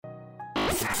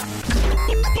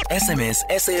SMS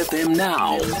SAFM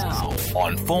now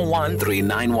on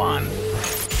 41391.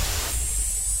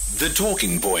 The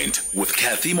Talking Point with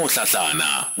Kathy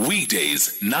Motlatlana.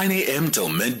 Weekdays, 9 a.m. till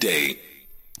midday.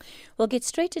 We'll get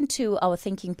straight into our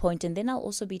thinking point, and then I'll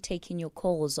also be taking your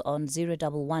calls on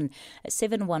 011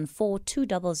 714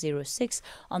 2006.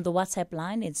 On the WhatsApp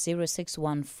line, it's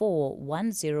 0614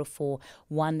 104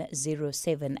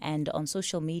 107. And on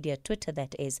social media, Twitter,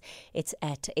 that is, it's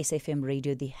at SFM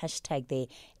Radio, the hashtag there,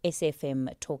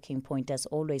 SFM Talking Point. As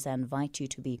always, I invite you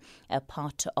to be a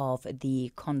part of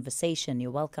the conversation. You're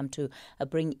welcome to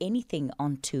bring anything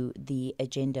onto the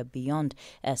agenda beyond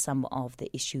some of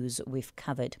the issues we've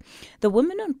covered. The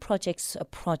Women on Farms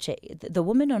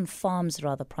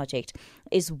project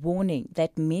is warning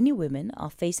that many women are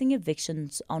facing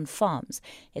evictions on farms.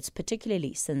 It's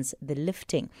particularly since the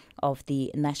lifting of the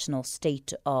national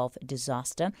state of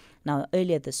disaster. Now,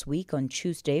 earlier this week on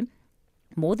Tuesday,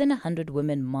 more than 100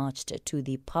 women marched to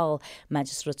the Paarl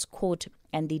Magistrates Court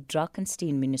and the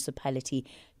Drakenstein Municipality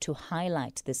to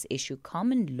highlight this issue.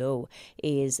 Carmen Louw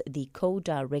is the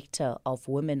co-director of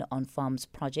Women on Farms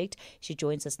project. She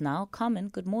joins us now. Carmen,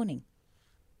 good morning.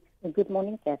 Good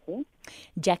morning, Kathy.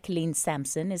 Jacqueline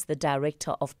Sampson is the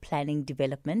Director of Planning,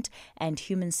 Development and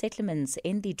Human Settlements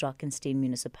in the Drakenstein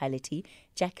Municipality.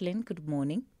 Jacqueline, good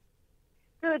morning.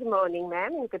 Good morning,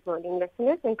 ma'am, and good morning,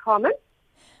 listeners, and Carmen.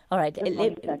 All right,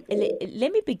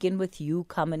 let me begin with you,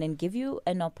 Carmen, and give you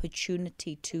an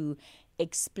opportunity to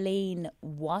explain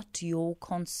what your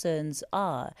concerns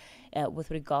are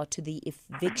with regard to the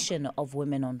eviction of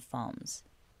women on farms.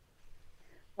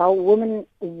 Well, women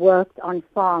worked on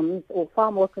farms, or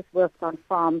farm workers worked on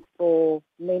farms for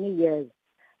many years,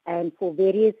 and for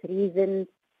various reasons,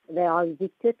 they are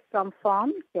evicted from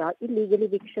farms. There are illegal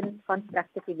evictions,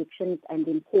 constructive evictions, and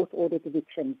then court-ordered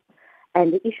evictions.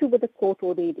 And the issue with the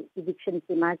court-ordered evictions,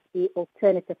 there must be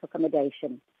alternative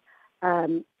accommodation.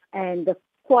 And the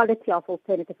quality of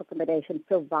alternative accommodation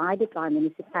provided by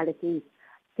municipalities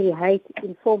create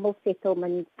informal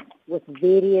settlements with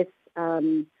various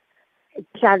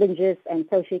challenges and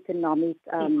socioeconomic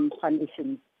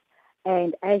conditions.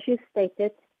 And as you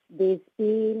stated, there's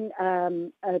been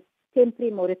a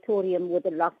temporary moratorium with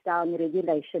the lockdown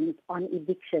regulations on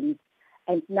evictions.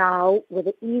 And now, with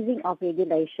the easing of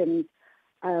regulations,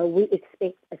 we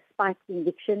expect a spike in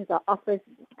evictions. Our office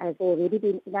has already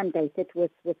been inundated with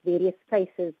various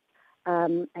cases,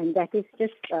 and that is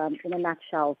just, in a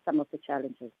nutshell, some of the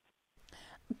challenges.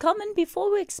 Carmen,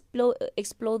 before we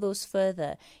explore those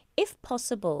further, if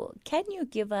possible, can you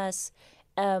give us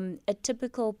a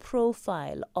typical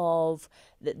profile of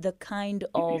the kind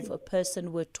of a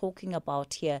person we're talking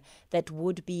about here that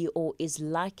would be or is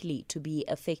likely to be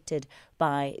affected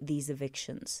by these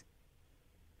evictions?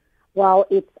 Well,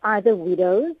 it's either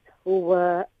widows who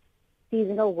were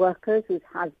seasonal workers whose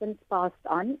husbands passed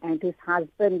on and whose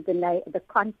husband,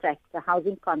 the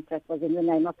housing contract was in the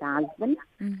name of the husband.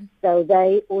 Mm-hmm. So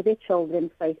they or their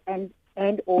children face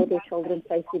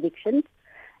evictions.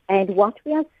 And what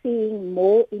we are seeing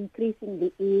more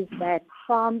increasingly is that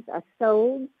farms are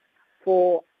sold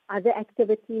for other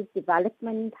activities,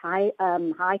 development, high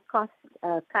cost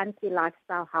country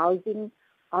lifestyle housing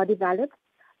are developed.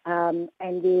 And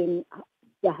then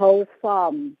the whole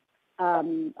farm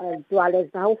dweller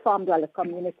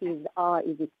communities are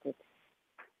evicted.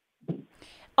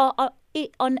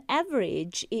 On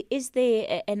average, is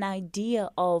there an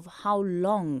idea of how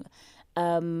long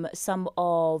some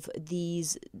of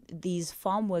these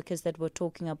farm workers that we're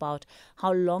talking about,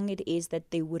 how long it is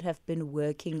that they would have been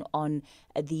working on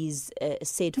these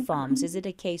said farms? Is it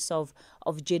a case of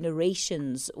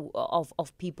generations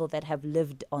of people that have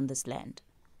lived on this land?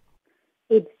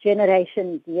 It's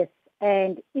generations, yes.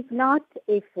 And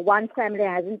if one family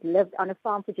hasn't lived on a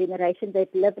farm for generations,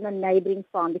 they've lived on a neighboring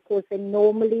farm, because they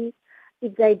normally,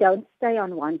 if they don't stay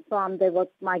on one farm, they will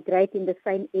migrate in the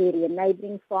same area,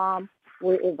 neighboring farm,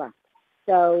 wherever.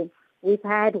 So we've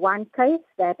had one case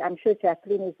that I'm sure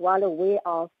Jacqueline is well aware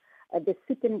of, the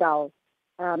Sutendal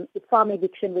farm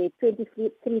eviction, where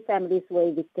 23 families were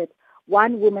evicted.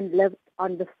 One woman lived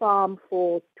on the farm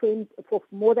for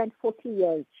more than 40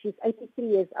 years. She's 83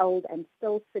 years old and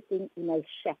still sitting in a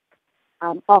shack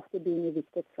after being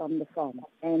evicted from the farm.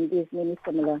 And there's many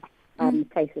similar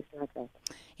cases like that.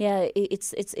 Yeah,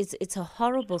 it's a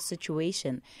horrible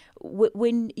situation.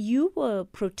 When you were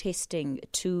protesting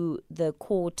to the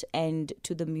court and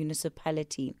to the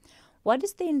municipality, what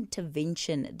is the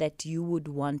intervention that you would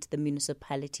want the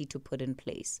municipality to put in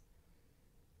place?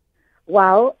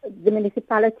 Well,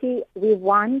 we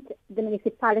want the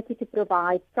municipality to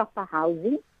provide proper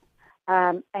housing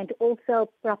and also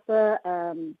proper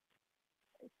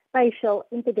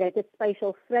integrated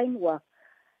spatial framework.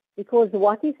 Because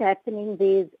what is happening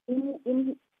is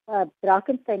in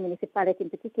Drakenstein Municipality in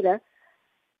particular,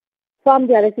 farm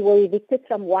dwellers who were evicted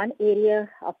from one area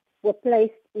were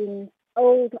placed in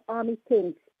old army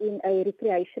tents in a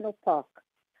recreational park,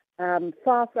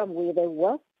 far from where they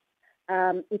work.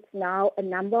 It's now a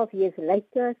number of years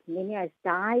later, many has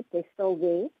died, they're still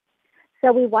there.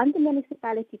 So we want the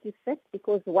municipality to fit,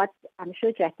 because what I'm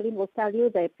sure Jacqueline will tell you,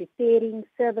 they're preparing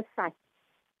service sites.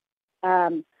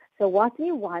 So what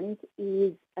we want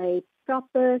is a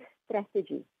proper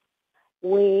strategy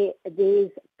where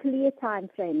there's clear time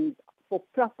frames for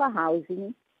proper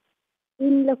housing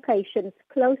in locations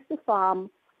close to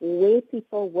farm where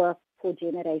people work for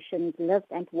generations, lived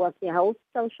and worked. Their whole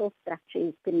social structure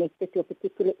is connected to a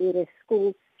particular area,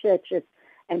 schools, churches,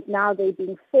 and now they're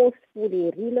being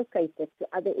forcefully relocated to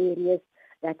other areas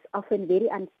that's often very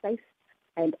unsafe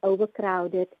and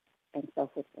overcrowded and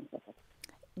so forth and so forth.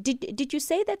 Did you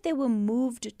say that they were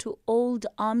moved to old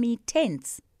army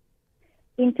tents?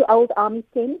 Into old army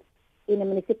tents in a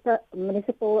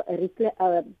municipal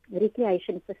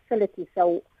recreation facility.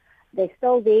 So they're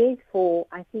still there for,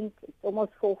 I think,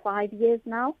 almost 4 or 5 years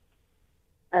now.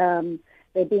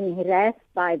 They're being harassed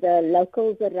by the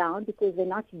locals around because they're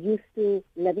not used to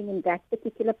living in that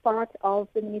particular part of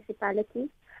the municipality.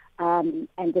 And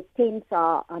the tents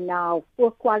are now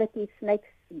poor quality. Snakes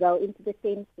go into the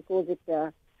tents because it's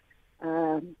a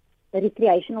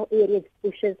recreational area,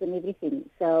 bushes and everything.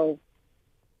 So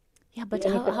yeah, but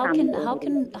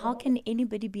how can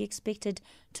anybody be expected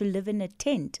to live in a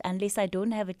tent unless I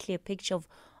don't have a clear picture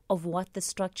of what the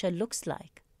structure looks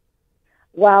like?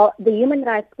 Well, the Human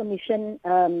Rights Commission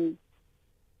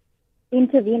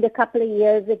intervened a couple of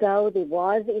years ago. There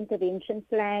was an intervention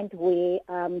planned where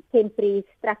temporary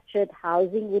structured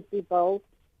housing would be built.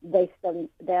 They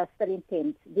are still in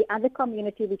tents. The other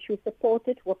community which we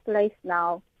supported were placed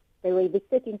now. They were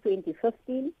evicted in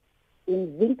 2015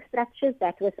 in zinc structures.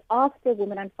 That was after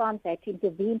Women on Farms had to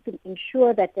intervene to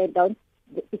ensure that they don't,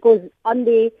 because when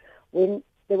they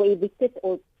were evicted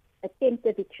or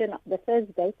attempted eviction, the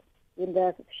first date, when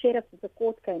the sheriff of the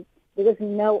court came, there was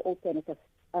no alternative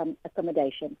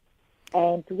accommodation.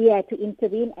 And we had to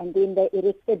intervene, and then they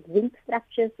erected zinc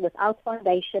structures without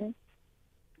foundation.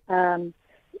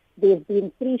 There's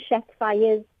been 3 shack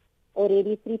fires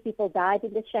already. 3 people died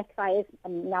in the shack fires. A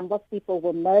number of people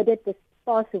were murdered. This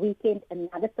past weekend,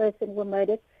 another person was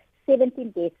murdered.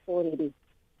 17 deaths already.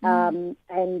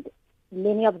 And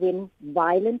many of them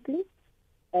violently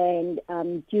and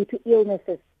due to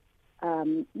illnesses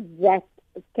that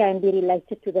can be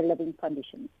related to the living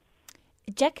conditions.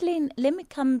 Jacqueline, let me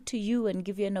come to you and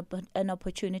give you an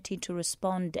opportunity to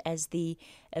respond as the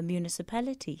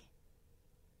municipality.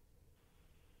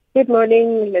 Good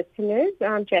morning, listeners.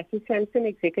 I'm Jacqueline Sampson,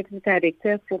 Executive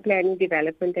Director for Planning,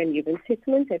 Development and Human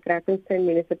Settlements at Drakenstein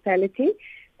Municipality.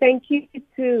 Thank you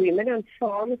to Women on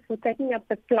Farms for taking up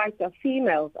the plight of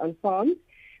females on farms.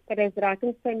 But as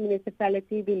Drakenstein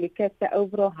Municipality, we look at the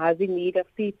overall housing need of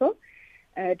people.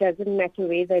 It doesn't matter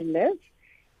where they live.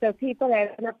 So people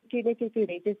have an opportunity to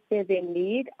register their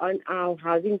need on our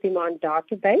housing demand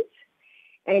database.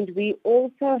 And we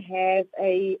also have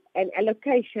an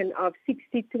allocation of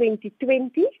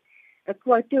 60-20-20, a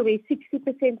quota where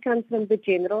 60% comes from the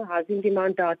general housing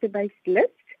demand database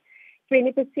list,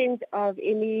 20% of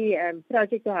any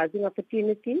project or housing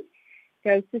opportunity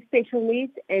goes to special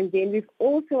needs, and then we've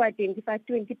also identified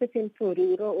 20% for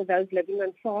rural or those living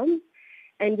on farms.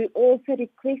 And we also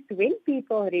request when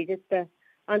people register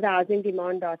on the housing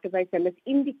demand database, they must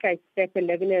indicate that they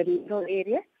live in a rural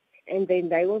area, and then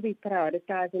they will be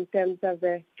prioritized in terms of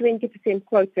the 20%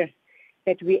 quota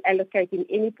that we allocate in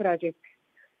any project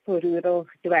for rural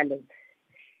dwellers.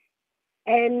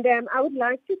 And I would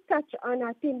like to touch on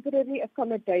our temporary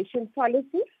accommodation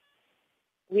policy,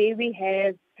 where we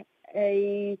have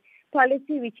a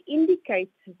policy which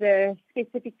indicates the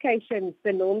specifications,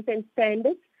 the norms and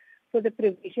standards for the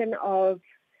provision of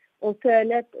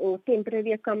alternate or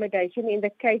temporary accommodation in the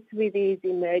case where there is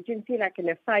emergency, like in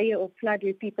a fire or flood,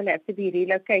 where people have to be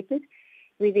relocated,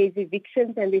 where there's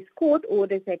evictions and there's court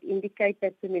orders that indicate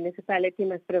that the municipality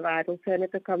must provide alternate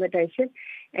accommodation,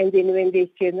 and then when there's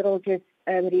general just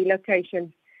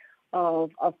relocation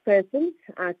of persons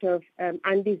out of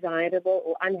undesirable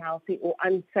or unhealthy or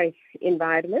unsafe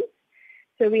environments.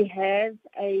 So we have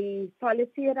a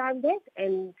policy around that,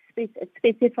 and it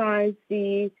specifies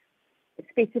the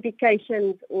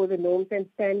specifications or the norms and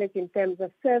standards in terms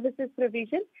of services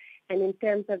provision and in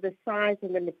terms of the size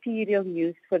and the material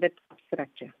used for the top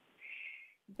structure.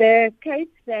 The case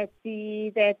that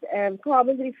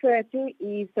Carmen referred to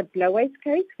is the Bloways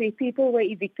case, where people were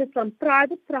evicted from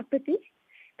private property,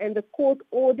 and the court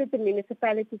ordered the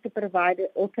municipality to provide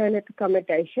alternate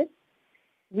accommodation.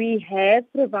 We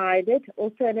have provided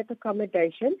alternate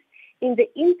accommodation. In the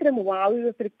interim, while we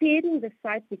were preparing the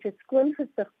site, which is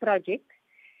Skoongesig project,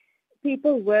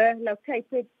 people were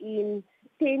located in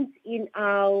tents in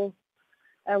our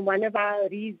one of our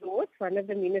resorts, one of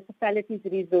the municipality's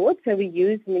resorts. So we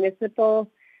used municipal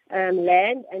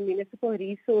land and municipal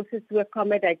resources to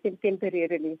accommodate them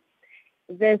temporarily.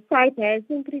 The site has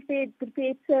been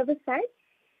prepared service sites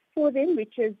for them,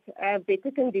 which is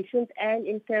better conditions and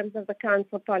in terms of the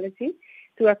council policy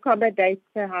to accommodate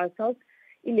the households.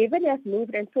 11 have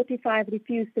moved and 45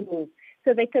 refused to move.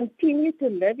 So they continue to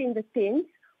live in the tents,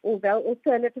 although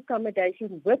alternate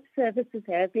accommodation with services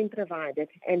have been provided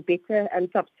and better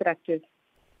substructures.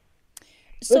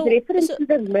 So, with reference to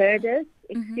the murders,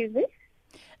 excuse me?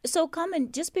 So,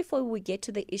 Carmen, just before we get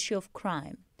to the issue of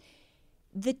crime,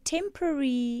 the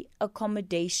temporary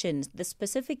accommodations, the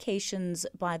specifications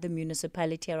by the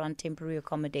municipality around temporary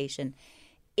accommodation,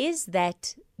 is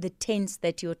that the tents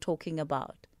that you're talking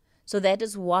about? So that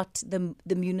is what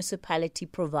the municipality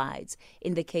provides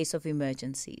in the case of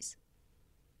emergencies?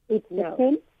 It's the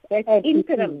tents and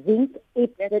interim zinc.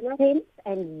 It's the tents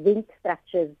and zinc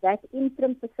structures. That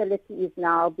interim facility is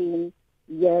now being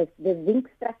used. The zinc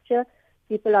structure,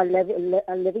 people are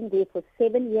living there for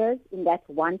 7 years in that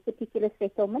one particular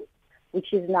settlement,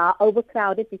 which is now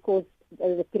overcrowded because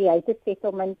the created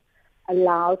settlement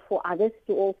allowed for others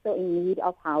to also in need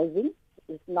of housing.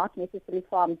 It's not necessarily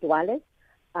farm dwellers.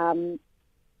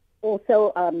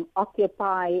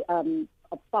 Occupy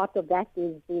a part of that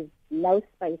is no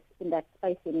space in that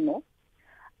space anymore.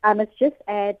 I must just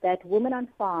add that Women on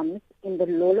Farms in the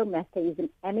Lolo matter is an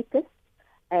amicus,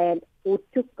 and who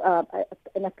took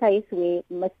in a case where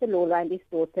Mr. Lolo and his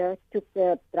daughter took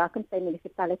the Drakenstein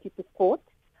Municipality to court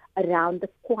around the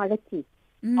quality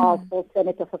of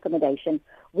alternative accommodation.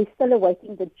 We're still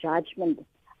awaiting the judgment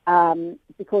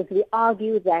because we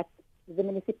argue that the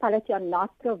municipality are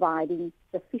not providing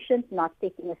sufficient, not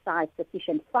taking aside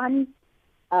sufficient funds,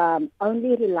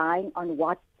 only relying on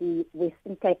what the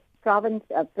Western Cape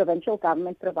provincial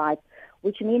government provides,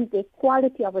 which means the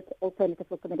quality of alternative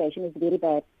accommodation is very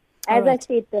bad. As I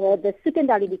said, the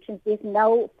Sukendal evictions, there's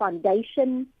no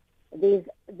foundation. There's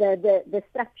the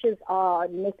structures are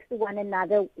next to one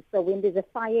another, so when there's a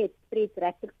fire, it spreads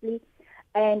rapidly.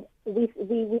 And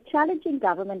we're challenging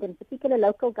government, in particular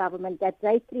local government, that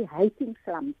they're creating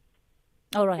slums.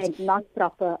 All right. And not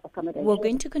proper accommodation. We're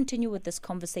going to continue with this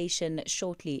conversation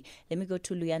shortly. Let me go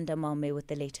to Luyanda Maume with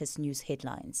the latest news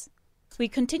headlines. We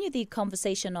continue the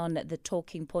conversation on the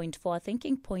talking point. For our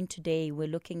thinking point today, we're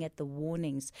looking at the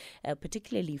warnings,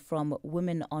 particularly from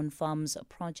Women on Farms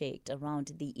project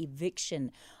around the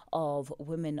eviction of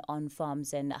women on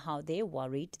farms and how they're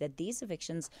worried that these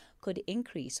evictions could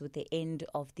increase with the end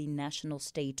of the national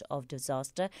state of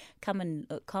disaster. Carmen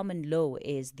Louw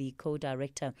is the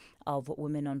co-director of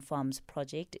Women on Farms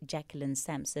project. Jacqueline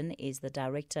Sampson is the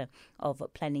director of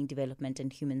Planning, Development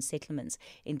and Human Settlements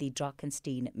in the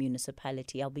Drakenstein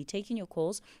Municipality. I'll be taking your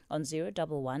calls on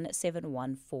 011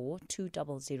 714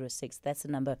 2006. That's the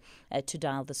number to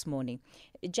dial this morning.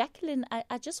 Jacqueline,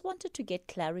 I just wanted to get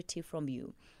clarity from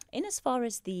you. In as far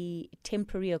as the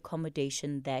temporary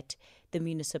accommodation that the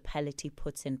municipality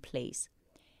puts in place,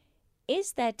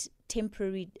 is that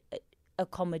temporary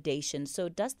accommodation, so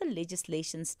does the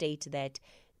legislation state that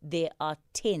there are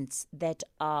tents that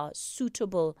are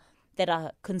suitable, that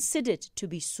are considered to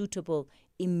be suitable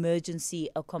emergency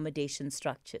accommodation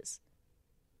structures?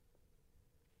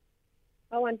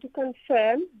 I want to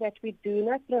confirm that we do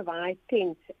not provide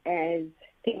tents as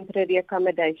temporary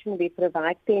accommodation. We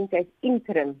provide tents as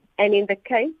interim. And in the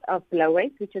case of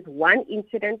Bloways, which is one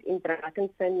incident in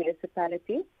Drakenstein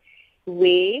Municipality,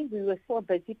 where we were so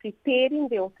busy preparing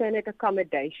the alternate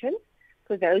accommodation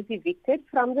for those evicted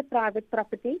from the private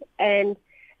property, and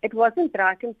it wasn't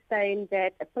Drakenstein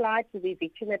that applied for the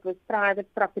eviction, it was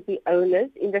private property owners.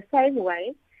 In the same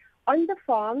way, on the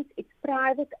farms, it's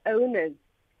private owners,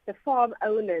 the farm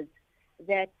owners,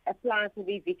 that apply for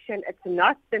the eviction. It's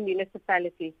not the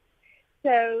municipality.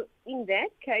 So in that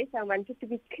case, I wanted to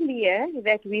be clear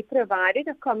that we provided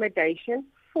accommodation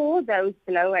for those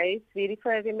Bloways. We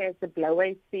refer them as the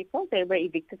Bloways people. They were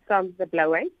evicted from the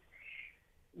Bloways.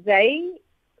 They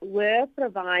were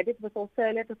provided with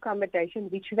alternate accommodation,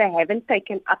 which they haven't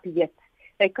taken up yet.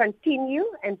 They continue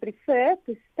and prefer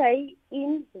to stay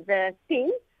in the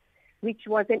tent, which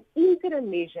was an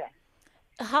interim measure.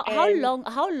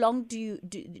 How long do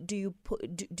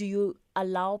you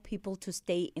allow people to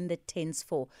stay in the tents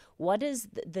for? What is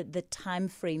the time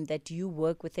frame that you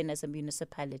work within as a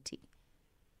municipality?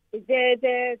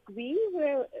 We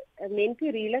were meant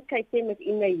to relocate them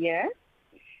within a year.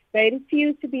 They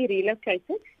refused to be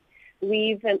relocated.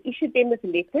 We've issued them with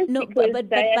letters. No,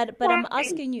 but I'm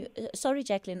asking you. Sorry,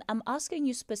 Jacqueline. I'm asking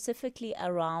you specifically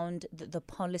around the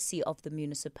policy of the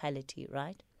municipality,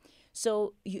 right?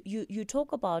 So you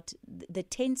talk about the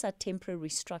tents are temporary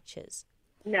structures.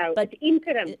 No, but it's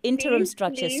interim. Interim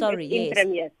structures. Sorry, yes.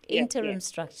 Interim, yes. Interim yes.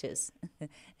 structures.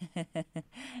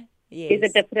 Yes. There's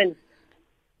a difference.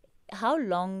 How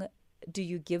long do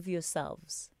you give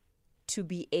yourselves to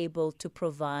be able to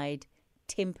provide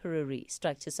temporary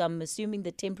structure? So I'm assuming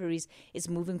the temporaries is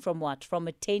moving from what? From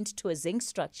a tent to a zinc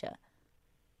structure?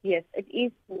 Yes, it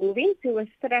is moving to a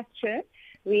structure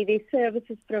where the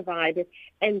services provided,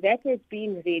 and that has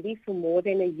been ready for more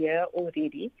than a year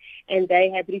already, and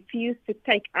they have refused to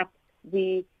take up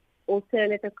the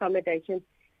alternate accommodation.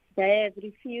 They have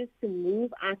refused to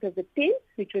move out of the tent,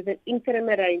 which was an interim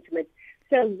arrangement.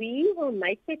 So we will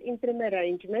make that interim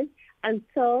arrangement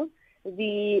until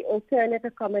the alternate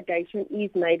accommodation is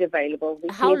made available.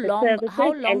 How long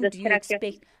do you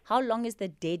expect? How long is the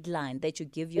deadline that you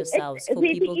give yourselves for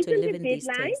people to live in these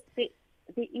tents?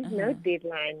 There is no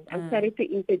deadline. I'm sorry to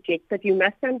interject, but you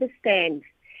must understand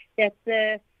that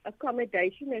the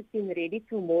accommodation has been ready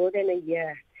for more than a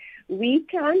year. We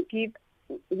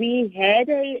had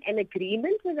an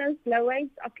agreement with those low-wage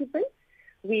occupants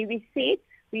where we said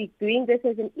we're doing this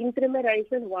as an interim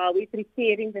arrangement while we're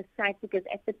preparing the site, because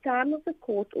at the time of the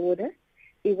court order,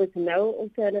 there was no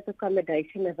alternate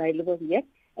accommodation available yet,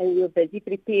 and we were busy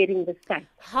preparing the site.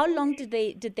 How long did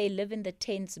they live in the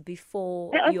tents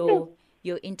before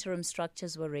your interim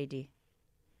structures were ready?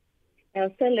 They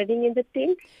are still living in the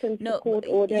tent since the court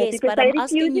order. Yes, because but they I'm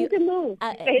asking you, to move.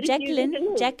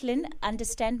 Jacqueline,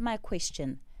 understand my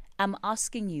question. I'm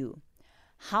asking you,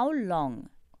 how long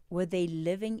were they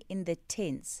living in the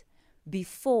tents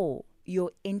before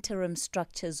your interim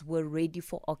structures were ready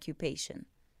for occupation?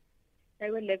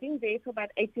 They were living there for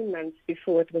about 18 months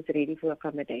before it was ready for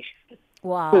accommodation.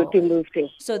 Wow. To move there.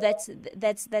 So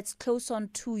that's close on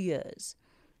 2 years.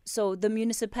 So the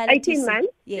municipality 18 months?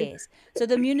 Yes. So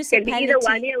the municipality can be either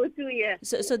 1 year or 2 years.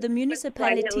 So the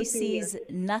municipality sees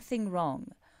nothing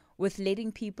wrong with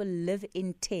letting people live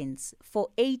in tents for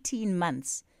 18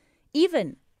 months,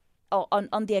 even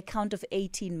on the account of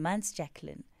 18 months,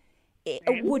 Jacqueline.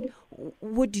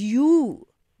 Would you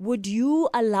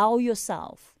allow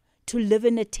yourself to live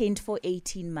in a tent for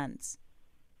 18 months?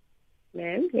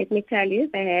 Ma'am, let me tell you,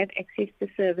 they have access to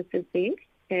services there.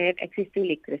 They have access to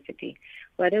electricity.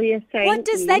 What are you saying? What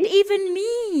does that even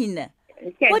mean?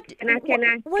 What do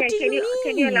you mean?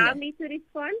 Can you allow me to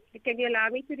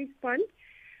respond?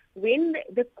 When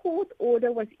the court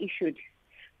order was issued,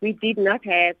 we did not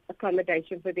have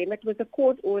accommodation for them. It was a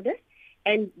court order,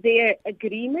 and their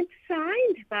agreement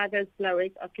signed by those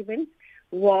low-wage occupants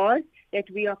was that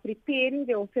we are preparing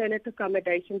the alternate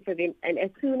accommodation for them, and as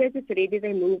soon as it's ready,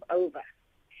 they move over.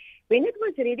 When it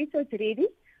was ready, so it's ready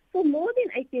for more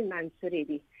than 18 months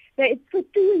already. So it's for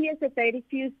 2 years that they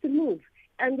refused to move.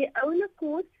 And their own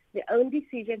accord, their own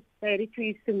decision, they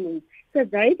refused to move. So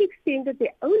they've extended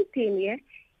their own tenure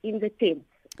in the tents,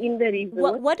 in the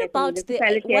resort. What about the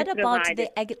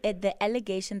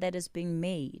allegation that is being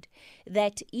made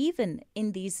that even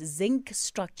in these zinc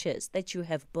structures that you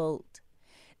have built,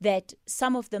 that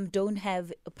some of them don't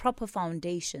have proper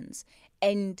foundations,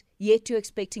 and yet you're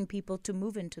expecting people to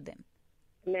move into them?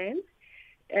 Ma'am,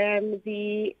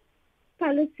 the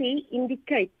policy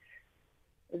indicates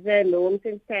the norms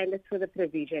and standards for the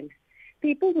provision.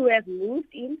 People who have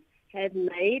moved in have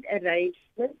made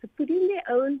arrangements to put in their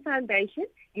own foundation.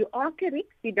 You are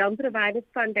correct, we don't provide a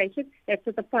foundation. That's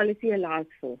what the policy allows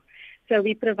for. So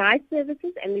we provide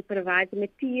services and we provide the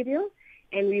material,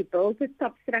 and we build the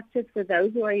top structures for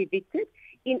those who are evicted.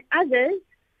 In other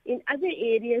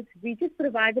areas, we just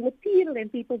provide the material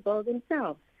and people build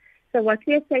themselves. So what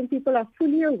we are saying, people are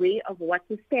fully aware of what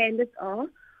the standards are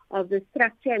of the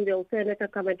structure and the alternate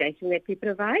accommodation that we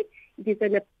provide. It is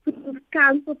an approved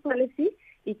council policy.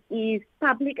 It is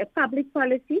a public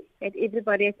policy that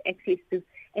everybody has access to.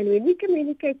 And when we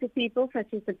communicate to people, such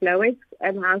as the low-wage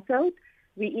household,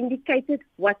 we indicated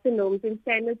what the norms and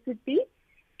standards would be,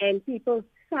 and people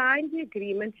signed the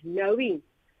agreement knowing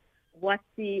what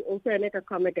the alternate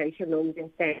accommodation norms and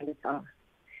standards are.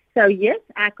 So yes,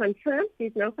 I confirm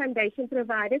there's no foundation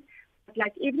provided. But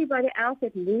like everybody else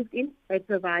that moved in, they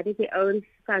provided their own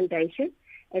foundation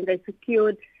and they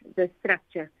secured the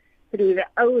structure. through their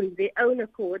own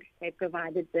accord, they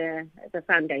provided the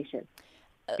foundation.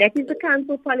 That is the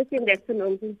council policy, and that's the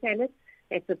norms and standards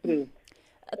that's approved.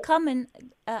 Carmen,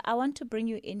 I want to bring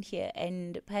you in here,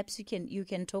 and perhaps you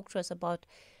can talk to us about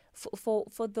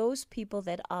for those people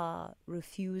that are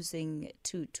refusing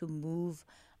to move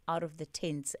out of the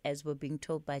tents, as we're being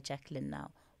told by Jacqueline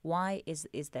now. Why is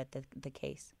that the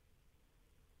case?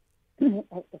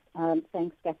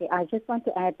 Thanks, Kathy. I just want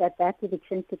to add that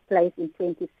eviction took place in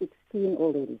 2016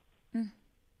 already.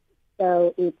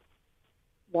 So it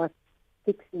was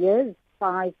 6 years,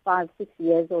 6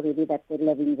 years already that they're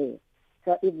living there.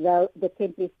 So the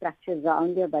temporary structures are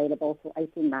only available for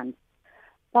 18 months.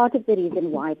 Part of the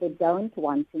reason why they don't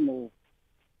want to move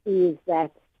is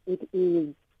that it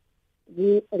is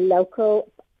the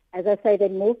local, as I say, they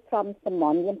moved from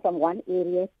Samonian, from one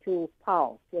area to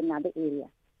Paarl, to another area.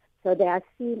 So they are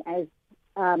seen as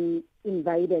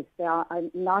invaders. They are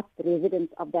not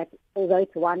residents of that, although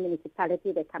it's one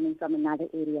municipality, they're coming from another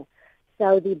area.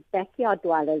 So the backyard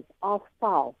dwellers of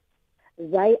Paarl,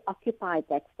 they occupied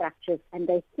that structures and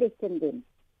they threatened them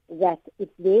that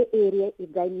it's their area,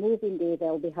 if they move in there,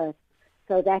 they'll be hurt.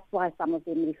 So that's why some of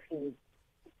them refused.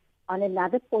 On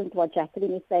another point, what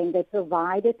Jacqueline is saying, they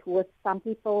provided with some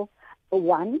people,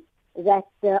 one, that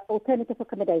the alternative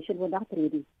accommodation were not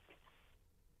ready,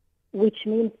 which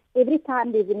means every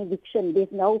time there's an eviction,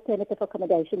 there's no alternative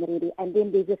accommodation ready, and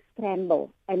then there's a scramble,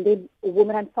 and then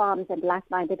women on farms and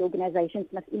like-minded organizations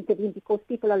must intervene because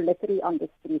people are literally on the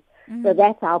street. So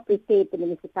that's how prepared the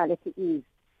municipality is.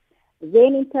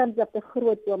 Then in terms of the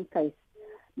Grootboom case,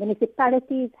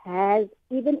 municipalities has,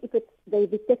 even if they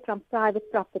evicted from private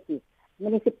property,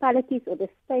 municipalities or the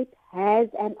state has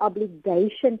an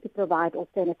obligation to provide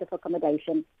alternative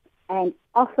accommodation. And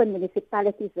often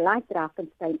municipalities like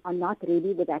Drakenstein are not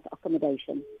ready with that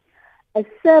accommodation. A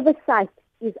service site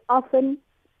is often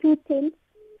 2 tents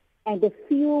and a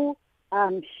few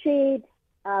shared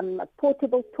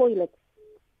portable toilets.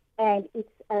 And it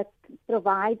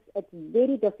it's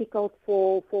very difficult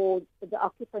for the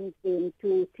occupants then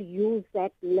to use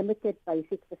that limited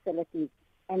basic facilities.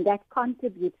 And that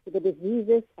contributes to the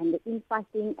diseases and the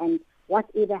infighting and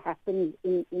whatever happens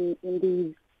in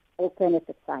these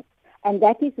alternative sites. And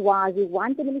that is why we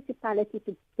want the municipality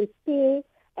to prepare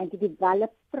and to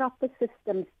develop proper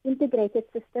systems, integrated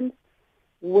systems,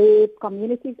 where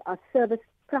communities are serviced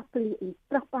properly in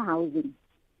proper housing.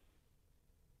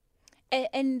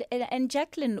 And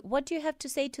Jacqueline, what do you have to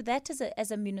say to that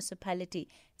as a municipality?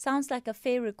 Sounds like a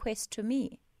fair request to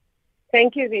me.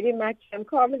 Thank you very much.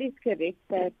 Carmen is correct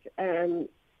that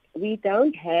we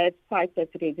don't have sites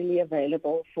that's readily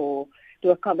available to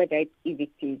accommodate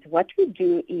evictees. What we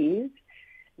do is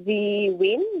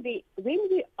when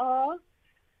we are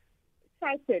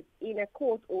cited in a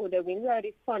court order, when we are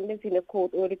respondents in a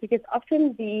court order, because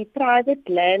often the private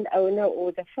landowner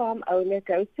or the farm owner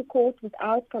goes to court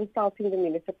without consulting the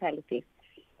municipality.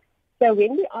 So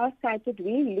when we are cited,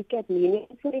 we look at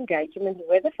meaningful engagement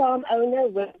with the farm owner,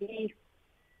 with the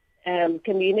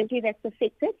community that's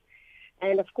affected,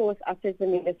 and of course us as the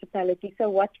municipality. So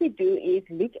what we do is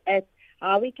look at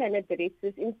how we can address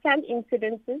this. In some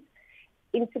incidents,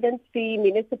 the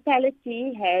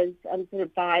municipality has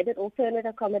provided alternate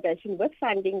accommodation with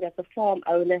funding that the farm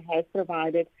owner has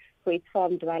provided for its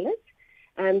farm dwellers.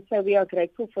 So we are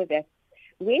grateful for that.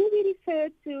 When we refer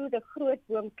to the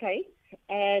Grootboom case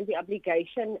and the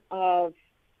obligation of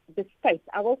the state,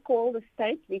 I will call the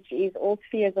state, which is all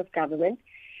spheres of government,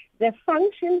 the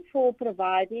function for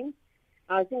providing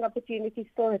housing opportunities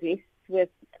still rests with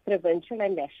provincial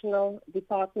and national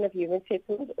Department of Human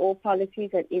Settlements. All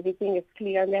policies and everything is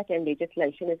clear on that, and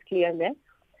legislation is clear on that.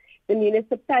 The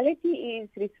municipality is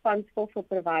responsible for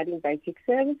providing basic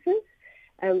services,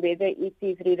 whether it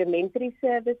is rudimentary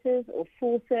services or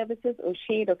full services or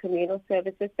shared or communal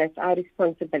services. That's our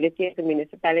responsibility as a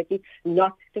municipality,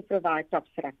 not to provide top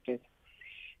structures.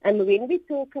 And when we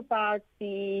talk about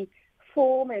the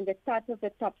form and the type of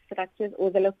the top structures or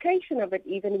the location of it,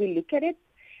 even we look at it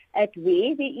at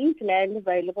where there is land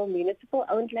available,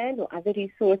 municipal-owned land or other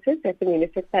resources that the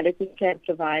municipality can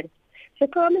provide. So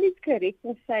Carmen is correct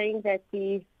in saying that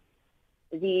the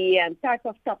type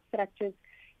of top structures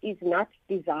is not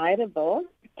desirable,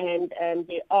 and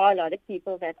there are a lot of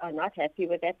people that are not happy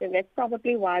with that, and that's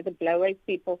probably why the blow-away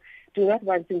people do not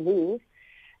want to move.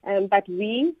 But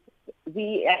we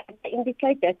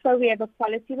indicate that's why we have a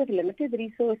policy with limited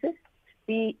resources.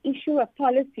 We issue a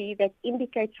policy that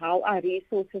indicates how our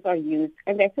resources are used,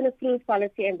 and that's an approved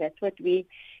policy, and that's what we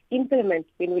implement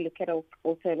when we look at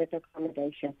alternative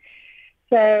accommodation.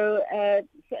 So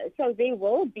there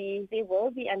will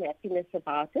be unhappiness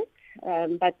about it,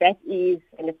 but that is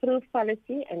an approved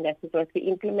policy, and that is what we're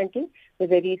implementing with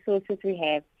the resources we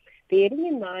have. Bearing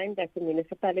in mind that the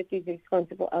municipality is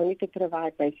responsible only to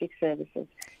provide basic services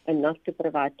and not to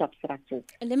provide top structures.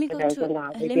 Let me go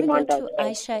to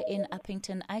Aisha in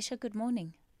Uppington. Aisha, good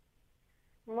morning.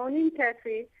 Morning,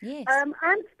 Kathy. Yes.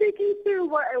 I'm speaking to,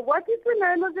 what is the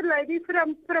name of the lady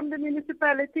from the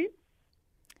municipality?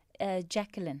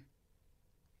 Jacqueline.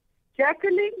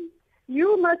 Jacqueline,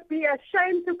 you must be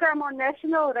ashamed to come on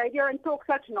national radio and talk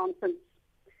such nonsense.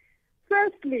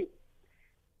 Firstly,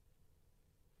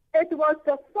 it was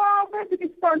the farmer's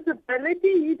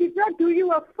responsibility. He did not do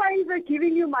you a favor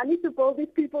giving you money to build these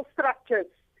people's structures.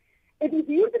 It is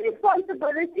his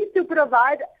responsibility to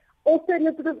provide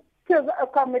alternative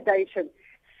accommodation.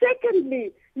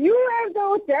 Secondly, you have the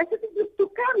audacity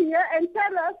to come here and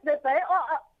tell us that they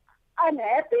are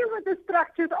unhappy with the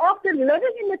structures after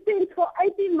living in the tents for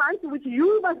 18 months, which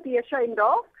you must be ashamed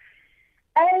of.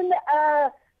 And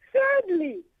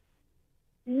thirdly,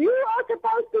 you are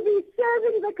supposed to be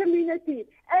serving the community.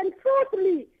 And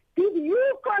fourthly, did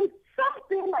you consult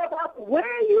them about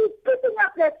where you're putting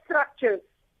up that structures?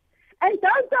 And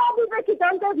don't tell me that you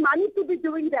don't have money to be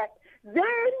doing that.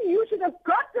 Then you should have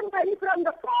got the money from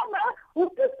the farmer who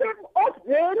took them off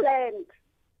their land.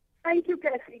 Thank you,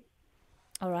 Kathy.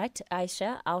 All right,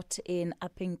 Aisha, out in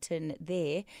Uppington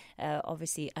there.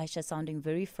 Obviously, Aisha sounding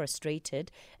very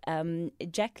frustrated.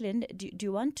 Jacqueline, do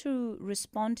you want to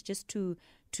respond just to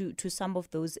some of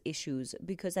those issues?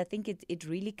 Because I think it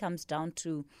really comes down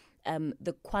to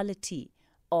the quality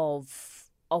of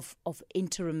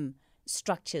interim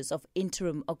structures, of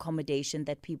interim accommodation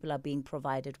that people are being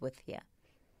provided with here.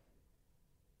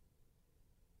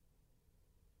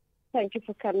 Thank you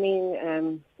for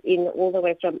coming in all the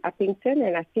way from Uppington,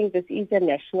 and I think this is a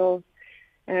national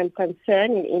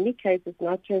concern. In any case, it's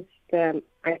not just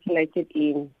isolated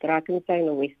in Drakenstein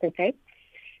or Western Cape.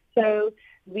 So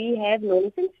we have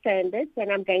norms and standards,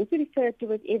 and I'm going to refer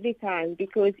to it every time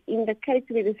because in the case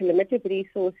where there's limited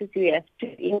resources, you have to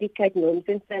indicate norms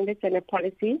and standards and a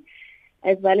policy,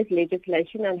 as well as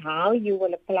legislation on how you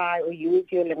will apply or use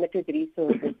your limited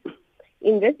resources.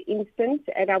 In this instance,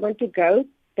 and I want to go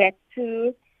back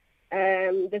to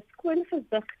the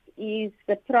Skoongezicht is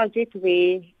the project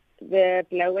where the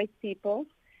Blauweiss people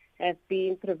have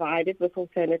been provided with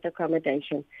alternate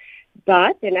accommodation.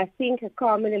 But, and I think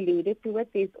Carmen alluded to it,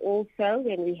 there's also,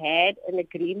 when we had an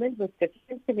agreement with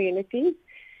different communities,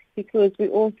 because we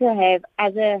also have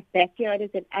other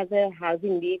backyards and other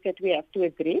housing needs that we have to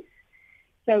address.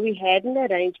 So we had an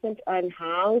arrangement on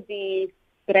how the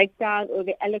breakdown or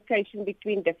the allocation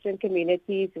between different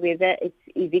communities, whether it's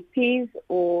evictees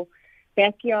or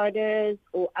backyarders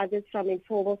or others from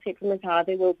informal settlements, how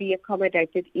they will be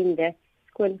accommodated in that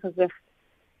Skoongezicht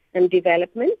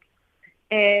development.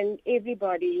 And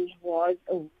everybody was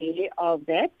aware of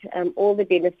that. All the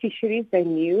beneficiaries, they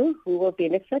knew who will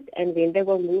benefit and when they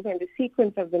will move and the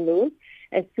sequence of the move.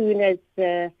 As soon as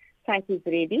the site is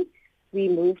ready, we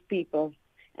move people.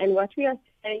 And what we are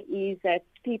saying is that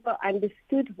people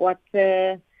understood what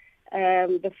the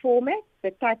format,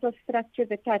 the type of structure,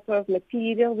 the type of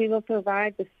material we will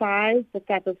provide, the size, the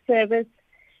type of service,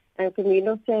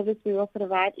 communal service we will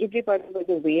provide. Everybody was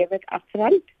aware of it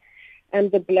upfront. And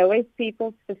the Blauweiss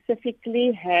people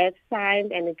specifically have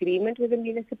signed an agreement with the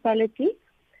municipality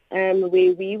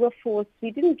where we were forced,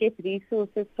 we didn't get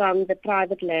resources from the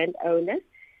private landowners.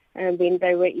 When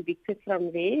they were evicted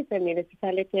from there, the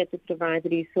municipality had to provide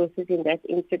resources in that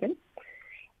incident.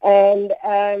 And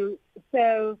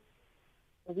so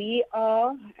we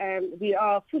are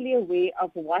fully aware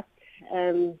of what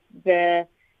the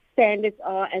standards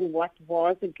are and what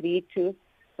was agreed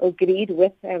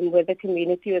with the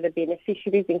community or the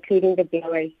beneficiaries, including the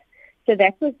Blauweiss. So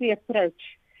that was the approach.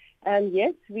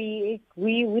 Yes, we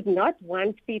would not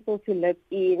want people to live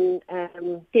in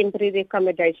temporary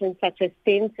accommodation such as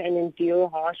tents and endure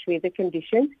harsh weather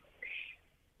conditions.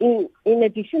 In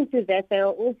addition to that, they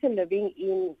are also living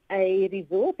in a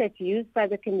resort that's used by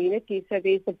the community. So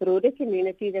there's a broader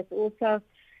community that's also,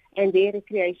 and their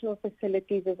recreational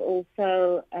facilities is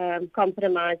also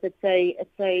compromised. It's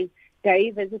a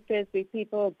day visitors where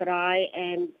people braai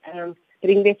and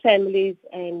bring their families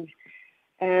and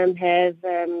have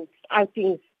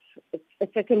outings.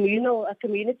 It's a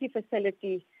community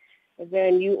facility,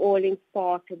 the New Orleans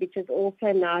Park, which is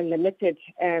also now limited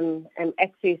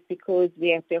access because we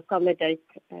have to accommodate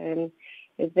the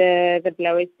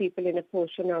Blauweiss people in a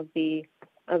portion of the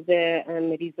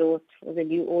resort or the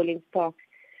New Orleans Park.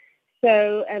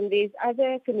 So there's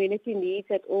other community needs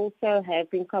that also have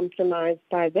been compromised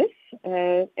by this.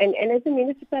 And as a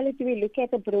municipality, we look at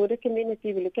the broader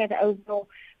community. We look at overall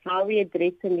how we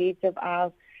address the needs of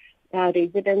our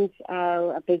residents,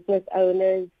 our business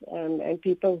owners, and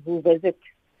people who visit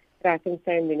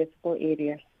Drakenstein Municipal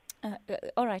area.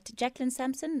 All right. Jacqueline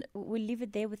Sampson, we'll leave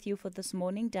it there with you for this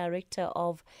morning, Director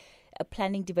of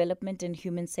Planning, Development and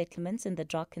Human Settlements in the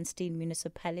Drakenstein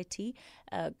Municipality.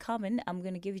 Carmen, I'm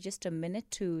going to give you just a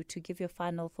minute to give your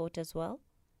final thought as well.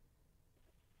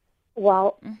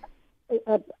 Well,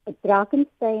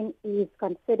 Drakenstein is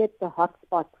considered the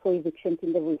hotspot for evictions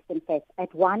in the Western Cape.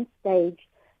 At one stage,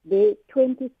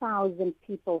 20,000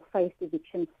 people faced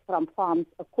evictions from farms,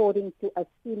 according to a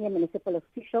senior municipal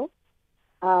official.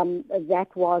 That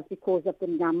was because of the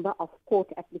number of court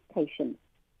applications.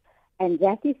 And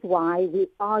that is why we're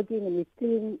arguing and we're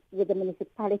pleading with the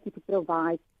municipality to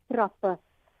provide proper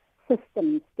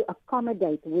systems to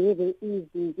accommodate where there is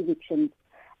these evictions.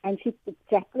 And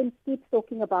Jacqueline keeps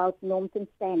talking about norms and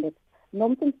standards.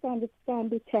 Norms and standards can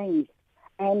be changed.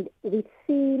 And we've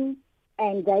seen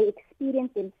and they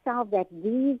experience themselves that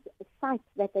these sites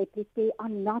that they prepare are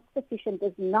not sufficient,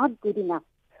 is not good enough.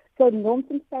 So norms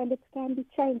and standards can be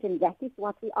changed, and that is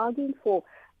what we're arguing for.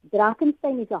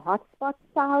 Drakenstein is a hotspot.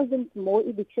 Thousands more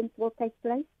evictions will take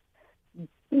place.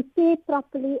 Prepare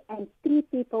properly and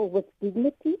treat people with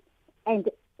dignity. And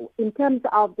in terms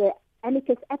of the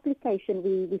amicus application,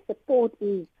 we support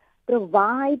is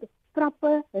provide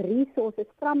proper resources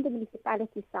from the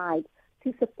municipality side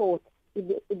to support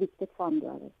evicted farm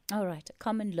dwellers. All right.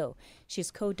 Carmen Louw,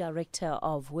 she's co-director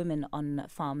of Women on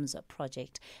Farms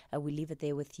project. We leave it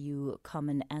there with you,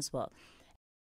 Carmen, as well.